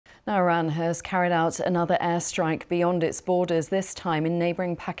Iran has carried out another airstrike beyond its borders, this time in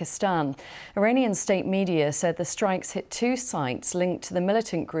neighbouring Pakistan. Iranian state media said the strikes hit two sites linked to the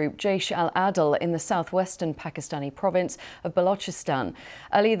militant group Jaish al-Adl in the southwestern Pakistani province of Balochistan.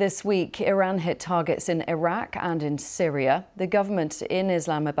 Early this week, Iran hit targets in Iraq and in Syria. The government in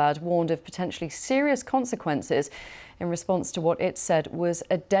Islamabad warned of potentially serious consequences in response to what it said was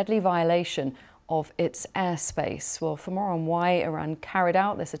a deadly violation of its airspace. Well, for more on why Iran carried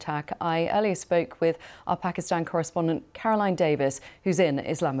out this attack, I earlier spoke with our Pakistan correspondent Caroline Davis, who's in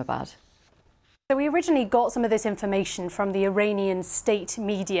Islamabad. So we originally got some of this information from the Iranian state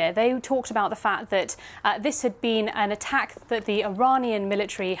media. They talked about the fact that this had been an attack that the Iranian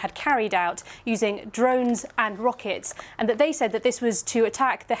military had carried out using drones and rockets, and that they said that this was to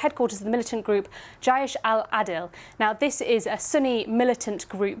attack the headquarters of the militant group Jaish al-Adl. Now, this is a Sunni militant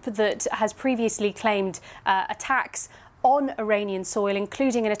group that has previously claimed attacks on Iranian soil,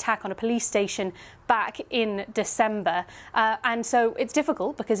 including an attack on a police station back in December. And so it's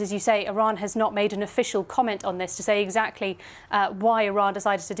difficult because, as you say, Iran has not made an official comment on this to say exactly why Iran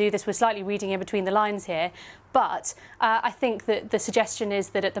decided to do this. We're slightly reading in between the lines here. But I think that the suggestion is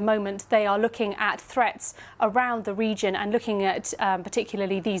that at the moment they are looking at threats around the region and looking at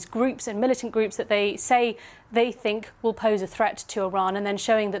particularly these groups and militant groups that they say they think will pose a threat to Iran, and then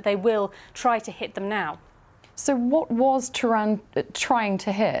showing that they will try to hit them now. So what was Tehran trying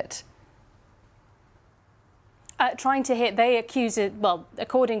to hit? They accuse it, well,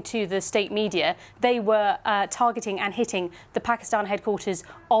 according to the state media, they were targeting and hitting the Pakistan headquarters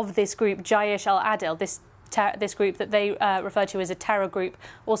of this group, Jaish al-Adl, this group that they refer to as a terror group,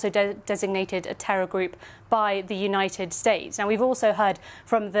 also designated a terror group by the United States. Now, we've also heard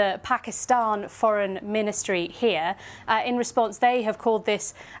from the Pakistan Foreign Ministry here. In response, they have called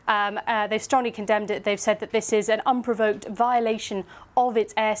this, they've strongly condemned it. They've said that this is an unprovoked violation of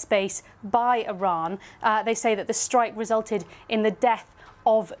its airspace by Iran. They say that the strike resulted in the death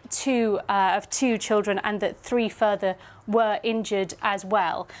of two children, and that 3 further were injured as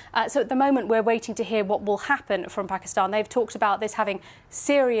well. So at the moment we're waiting to hear what will happen from Pakistan. They've talked about this having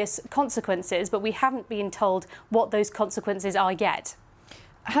serious consequences, but we haven't been told what those consequences are yet.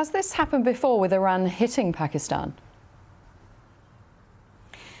 Has this happened before with Iran hitting Pakistan?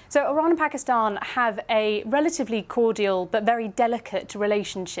 So Iran and Pakistan have a relatively cordial but very delicate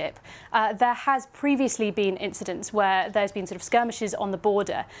relationship. There has previously been incidents where there's been sort of skirmishes on the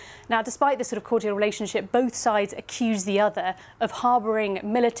border. Now, despite this sort of cordial relationship, both sides accuse the other of harbouring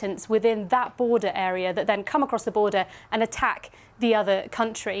militants within that border area that then come across the border and attack the other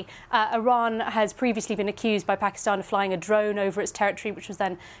country. Iran has previously been accused by Pakistan of flying a drone over its territory, which was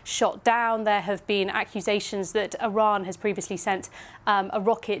then shot down. There have been accusations that Iran has previously sent a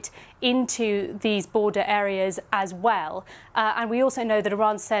rocket into these border areas as well. And we also know that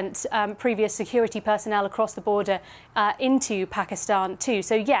Iran sent previous security personnel across the border into Pakistan too.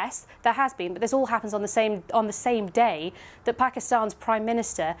 So yes, there has been, but this all happens on the same day that Pakistan's Prime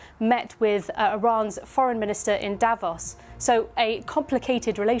Minister met with Iran's Foreign Minister in Davos. So a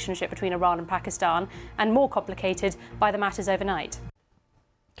complicated relationship between Iran and Pakistan, and more complicated by the matters overnight.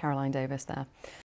 Caroline Davis there.